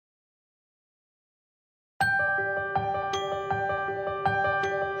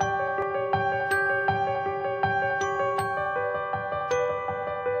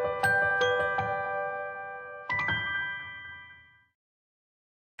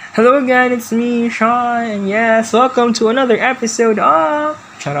Hello again, it's me, Shawn, and yes, welcome to another episode of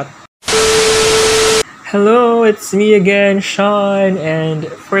Charot. Hello, it's me again, Shawn,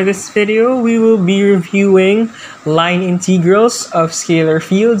 and for this video, we will be reviewing line integrals of scalar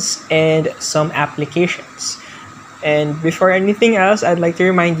fields and some applications. And before anything else, I'd like to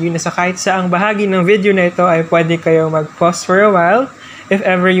remind you na sa kahit saang bahagi ng video na ito ay pwede kayo mag-pause for a while if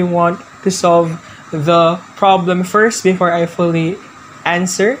ever you want to solve the problem first before I fully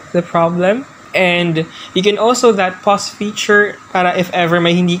answer the problem. And you can also that pause feature para if ever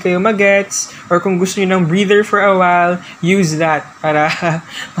may hindi kayo magets or kung gusto niyo ng breather for a while, use that para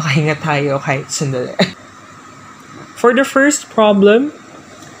makahinga tayo kahit sandali. For the first problem,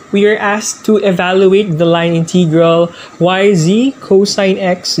 we are asked to evaluate the line integral yz cosine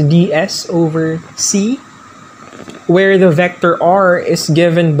x ds over c, where the vector r is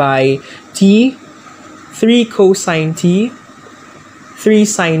given by t, 3 cosine t, 3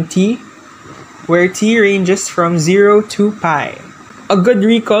 sine t, where t ranges from 0 to pi. A good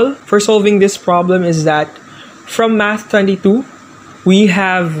recall for solving this problem is that from Math 22, we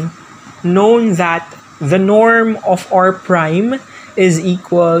have known that the norm of r prime is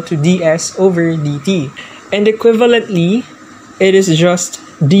equal to ds over dt. And equivalently, it is just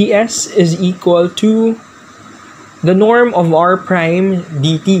ds is equal to the norm of r prime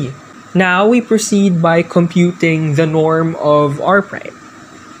dt. Now we proceed by computing the norm of r prime.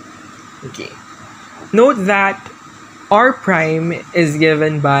 Okay. Note that r prime is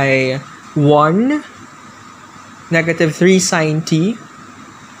given by 1, negative 3 sine t,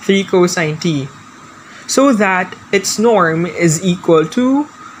 3 cosine t, so that its norm is equal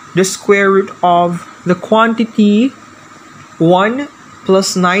to the square root of the quantity 1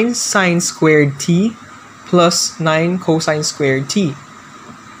 plus 9 sine squared t plus 9 cosine squared t,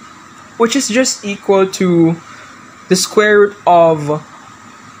 which is just equal to the square root of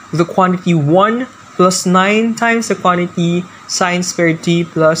the quantity 1 plus 9 times the quantity sine squared t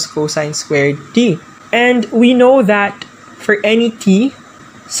plus cosine squared t. And we know that for any t,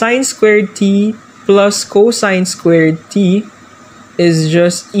 sine squared t plus cosine squared t is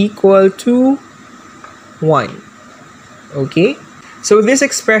just equal to 1. Okay? So this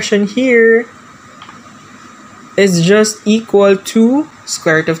expression here is just equal to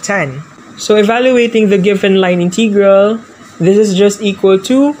square root of 10. So evaluating the given line integral, this is just equal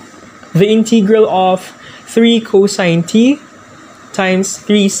to the integral of 3 cosine t times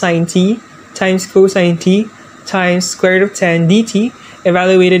 3 sine t times cosine t times square root of 10 dt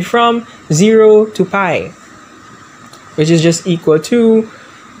evaluated from 0 to pi, which is just equal to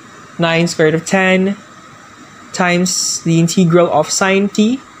 9 square root of 10 times the integral of sine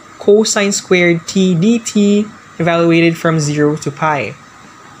t cosine squared t dt evaluated from 0 to pi.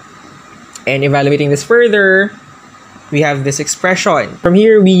 And evaluating this further, we have this expression. From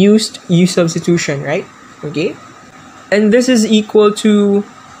here, we used u substitution, right? Okay. And this is equal to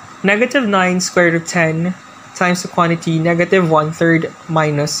negative 9 square root of 10 times the quantity negative 1/3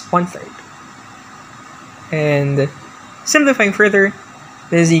 minus 1/3. And simplifying further,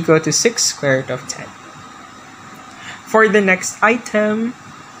 this is equal to 6 square root of 10. For the next item,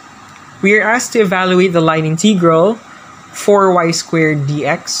 we are asked to evaluate the line integral 4y squared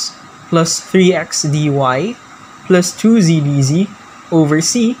dx plus 3x dy plus 2z dz over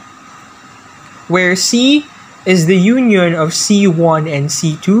c, where c is the union of c1 and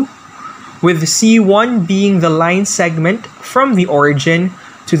c2, with c1 being the line segment from the origin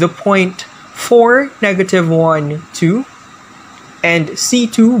to the point 4, negative 1, 2, and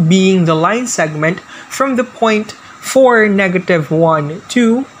c2 being the line segment from the point 4, negative 1,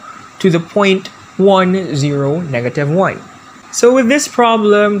 2 to the point 1, 0, negative 1. So with this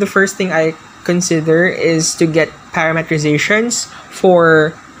problem, the first thing I consider is to get parametrizations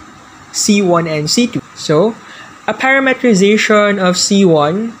for C1 and C2. So a parametrization of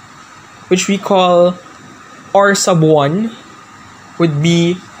C1, which we call R sub 1, would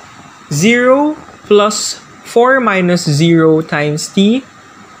be 0 plus 4 minus 0 times t,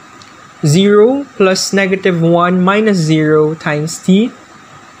 0 plus negative 1 minus 0 times t,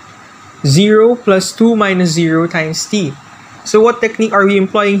 0 plus 2 minus 0 times t. So what technique are we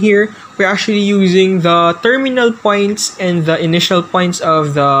employing here? We're actually using the terminal points and the initial points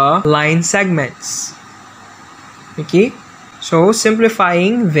of the line segments. Okay? So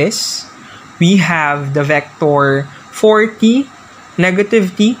simplifying this, we have the vector 4t,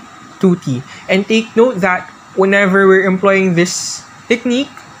 negative t, 2t. And take note that whenever we're employing this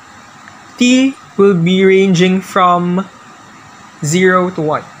technique, t will be ranging from 0 to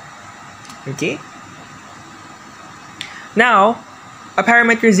 1. Okay? Now, a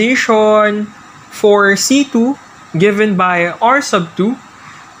parameterization for C2 given by R sub 2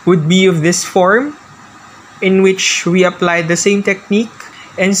 would be of this form, in which we apply the same technique.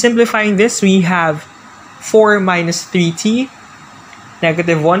 And simplifying this, we have 4 minus 3t,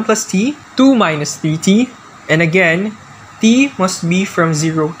 negative 1 plus t, 2 minus 3t, and again, t must be from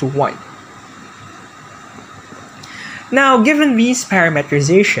 0 to 1. Now, given these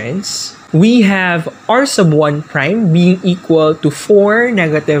parameterizations, we have r sub 1 prime being equal to 4,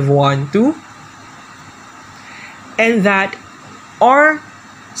 negative 1, 2, and that r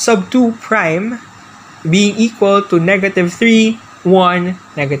sub 2 prime being equal to negative 3, 1,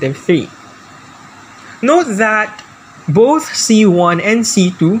 negative 3. Note that both C1 and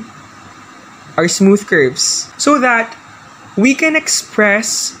C2 are smooth curves, so that we can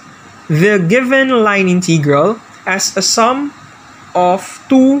express the given line integral as a sum of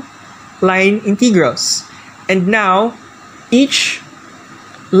two line integrals. And now, each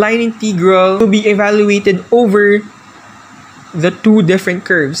line integral will be evaluated over the two different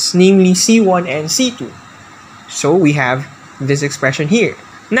curves, namely C1 and C2. So we have this expression here.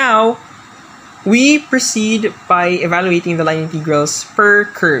 Now, we proceed by evaluating the line integrals per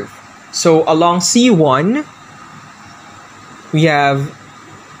curve. So along C1, we have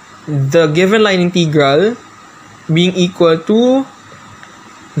the given line integral being equal to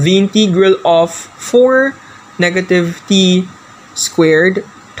the integral of 4 negative t squared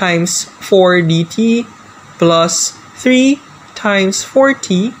times 4 dt plus 3 times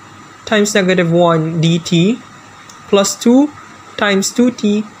 4t times negative 1 dt plus 2 times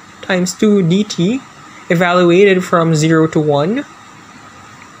 2t times 2 dt, evaluated from 0 to 1.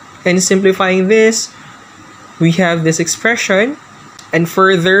 And simplifying this, we have this expression. And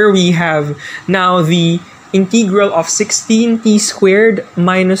further, we have now the integral of 16t squared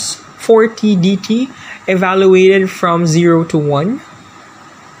minus 4t dt, evaluated from 0 to 1.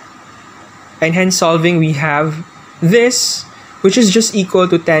 And hence solving, we have this, which is just equal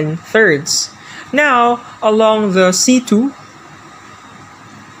to 10/3. Now, along the C2,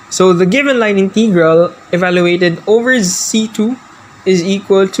 so the given line integral evaluated over C2 is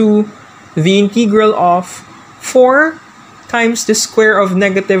equal to the integral of 4 times the square of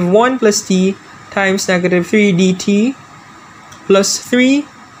negative 1 plus t times negative 3 dt plus 3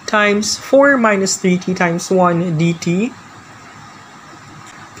 times 4 minus 3t times 1 dt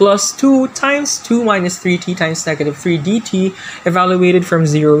plus 2 times 2 minus 3t times negative 3 dt, evaluated from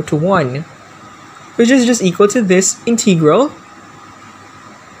 0 to 1, which is just equal to this integral,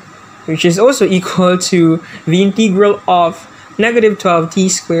 which is also equal to the integral of negative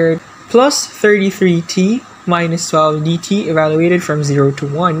 12t squared plus 33t minus 12 dt, evaluated from 0 to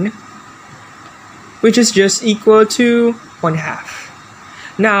 1, which is just equal to 1/2.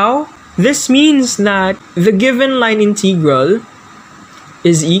 Now, this means that the given line integral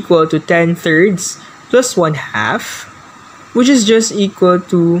is equal to 10/3 plus 1/2, which is just equal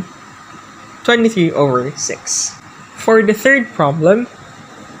to 23/6. For the third problem,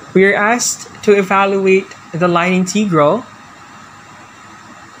 we are asked to evaluate the line integral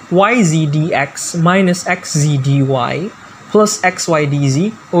yz dx minus xz dy plus xy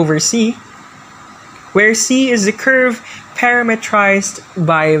dz over c, where c is the curve parameterized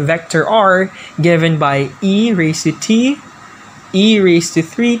by vector r given by e raised to t, e raised to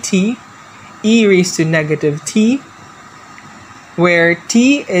 3t, e raised to negative t, where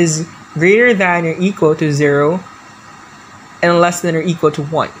t is greater than or equal to 0 and less than or equal to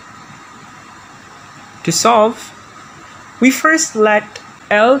 1. To solve, we first let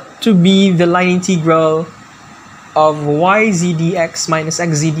L to be the line integral of yz dx minus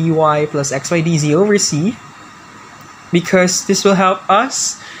xz dy plus xy dz over c, because this will help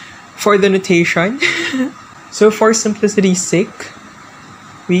us for the notation. So for simplicity's sake,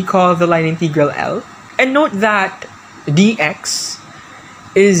 we call the line integral L. And note that dx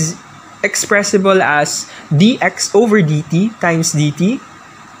is expressible as dx over dt times dt,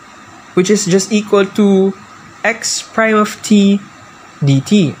 which is just equal to x prime of t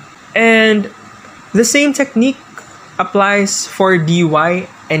dt. And the same technique applies for dy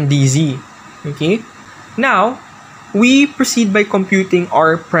and dz. Okay? Now, we proceed by computing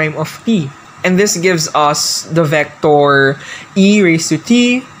r prime of t. And this gives us the vector e raised to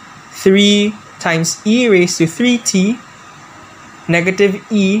t, 3 times e raised to 3t, negative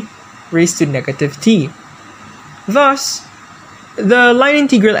e raised to negative t. Thus, the line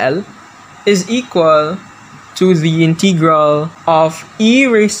integral L is equal to the integral of e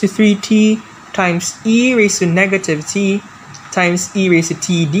raised to 3t times e raised to negative t times e raised to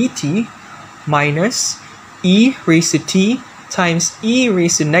t dt minus e raised to t times e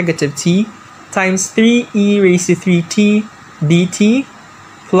raised to negative t times 3e raised to 3t dt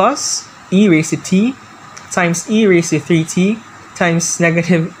plus e raised to t times e raised to 3t times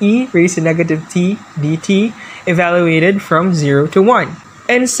negative e raised to negative t dt evaluated from 0 to 1.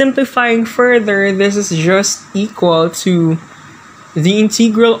 And simplifying further, this is just equal to the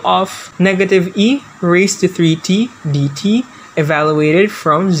integral of negative e raised to 3t dt evaluated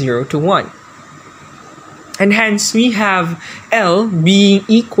from 0 to 1. And hence we have L being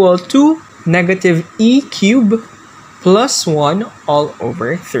equal to negative e cubed plus 1 all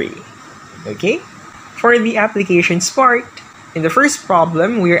over 3. Okay? For the applications part, in the first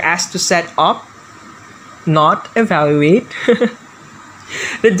problem, we are asked to set up, not evaluate,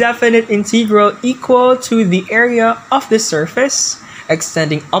 the definite integral equal to the area of the surface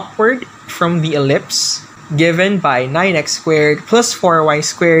extending upward from the ellipse, given by 9x squared plus 4y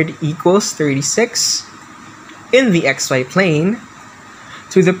squared equals 36 in the xy plane,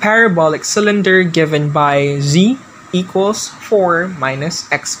 to the parabolic cylinder given by z equals 4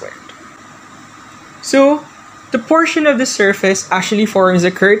 minus x squared. So, the portion of the surface actually forms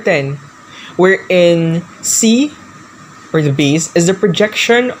a curtain, wherein C, or the base, is the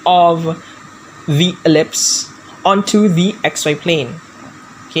projection of the ellipse onto the xy plane.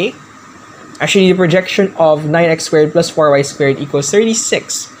 Okay? Actually, the projection of 9x squared plus 4y squared equals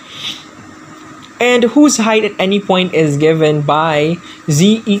 36. And whose height at any point is given by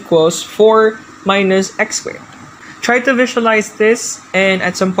z equals 4 minus x squared. Try to visualize this, and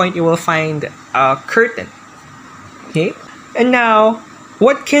at some point you will find a curtain. Okay? And now,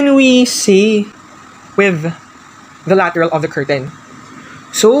 what can we say with the lateral of the curtain?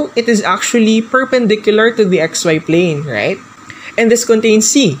 So, it is actually perpendicular to the xy plane, right? And this contains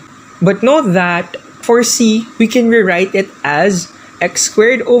C. But note that for C, we can rewrite it as x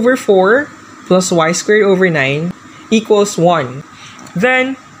squared over 4 plus y squared over 9 equals 1.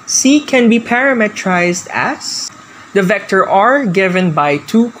 Then, C can be parameterized as the vector r given by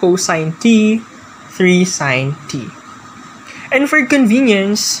 2 cosine t, 3 sine t. And for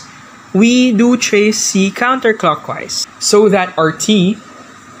convenience, we do trace C counterclockwise so that our t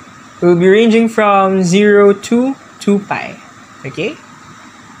will be ranging from 0 to 2 pi. Okay?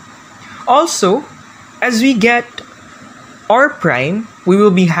 Also, as we get r prime, we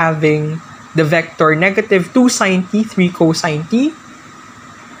will be having the vector negative 2 sine t, 3 cosine t,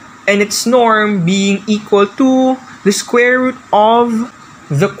 and its norm being equal to the square root of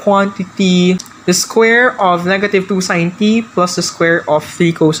the quantity, the square of negative 2 sine t plus the square of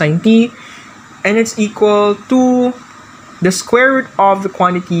 3 cosine t, and it's equal to the square root of the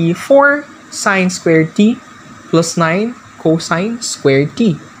quantity 4 sine squared t plus 9 cosine squared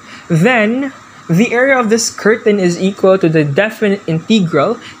t. Then, the area of this curtain is equal to the definite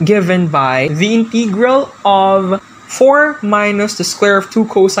integral given by the integral of 4 minus the square of 2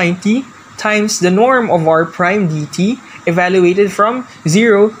 cosine t times the norm of r prime dt evaluated from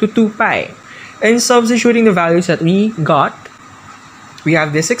 0 to 2 pi. And substituting the values that we got, we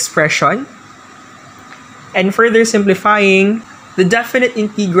have this expression. And further simplifying, the definite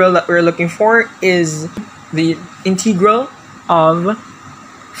integral that we're looking for is the integral of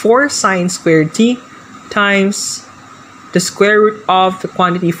 4 sine squared t times the square root of the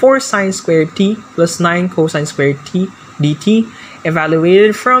quantity 4 sine squared t plus 9 cosine squared t dt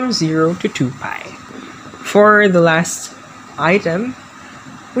evaluated from 0 to 2 pi. For the last item,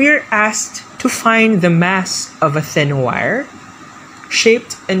 we are asked to find the mass of a thin wire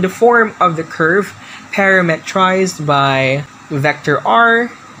shaped in the form of the curve parameterized by vector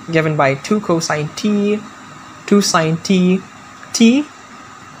r given by 2 cosine t, 2 sine t, t,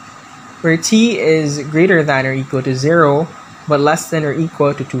 where t is greater than or equal to 0 but less than or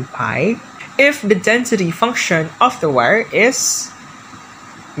equal to 2 pi, if the density function of the wire is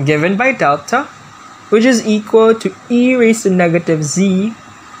given by delta, which is equal to e raised to negative z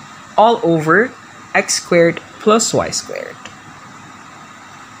all over x squared plus y squared.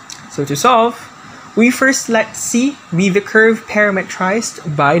 So to solve, we first let C be the curve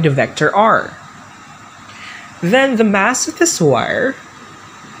parameterized by the vector r. Then the mass of this wire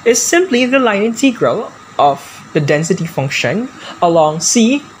is simply the line integral of the density function along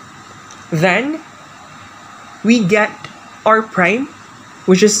C. Then we get r prime,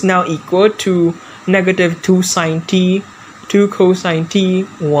 which is now equal to negative 2 sine t, 2 cosine t,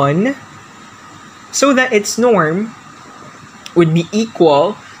 1, so that its norm would be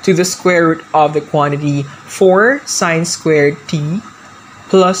equal to the square root of the quantity 4 sine squared t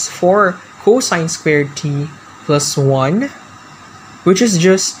plus 4 cosine squared t plus 1, which is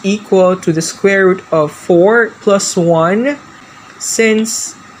just equal to the square root of 4 plus 1,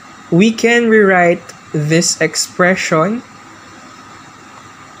 since we can rewrite this expression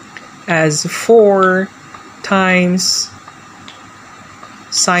as 4 times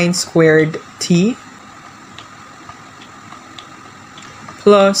sine squared t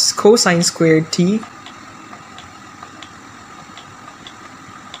plus cosine squared t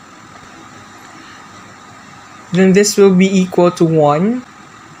then this will be equal to 1,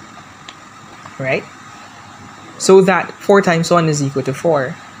 right? So that 4 times 1 is equal to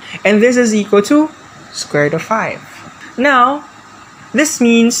 4. And this is equal to square root of 5. Now, this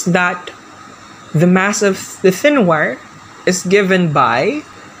means that the mass of the thin wire is given by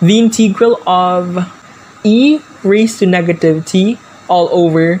the integral of e raised to negative t all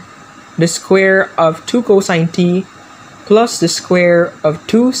over the square of 2 cosine t plus the square of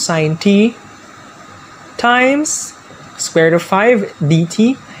 2 sine t times square root of 5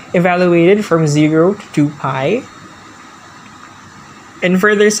 dt evaluated from 0 to 2 pi. And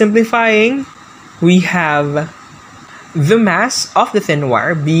further simplifying, we have the mass of the thin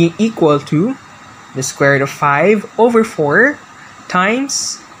wire being equal to the square root of 5 over 4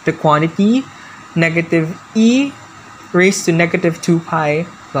 times the quantity negative e raised to negative 2 pi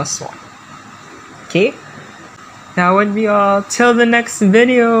plus 1. Okay? That would be all. Till the next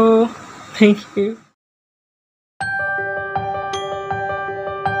video. Thank you.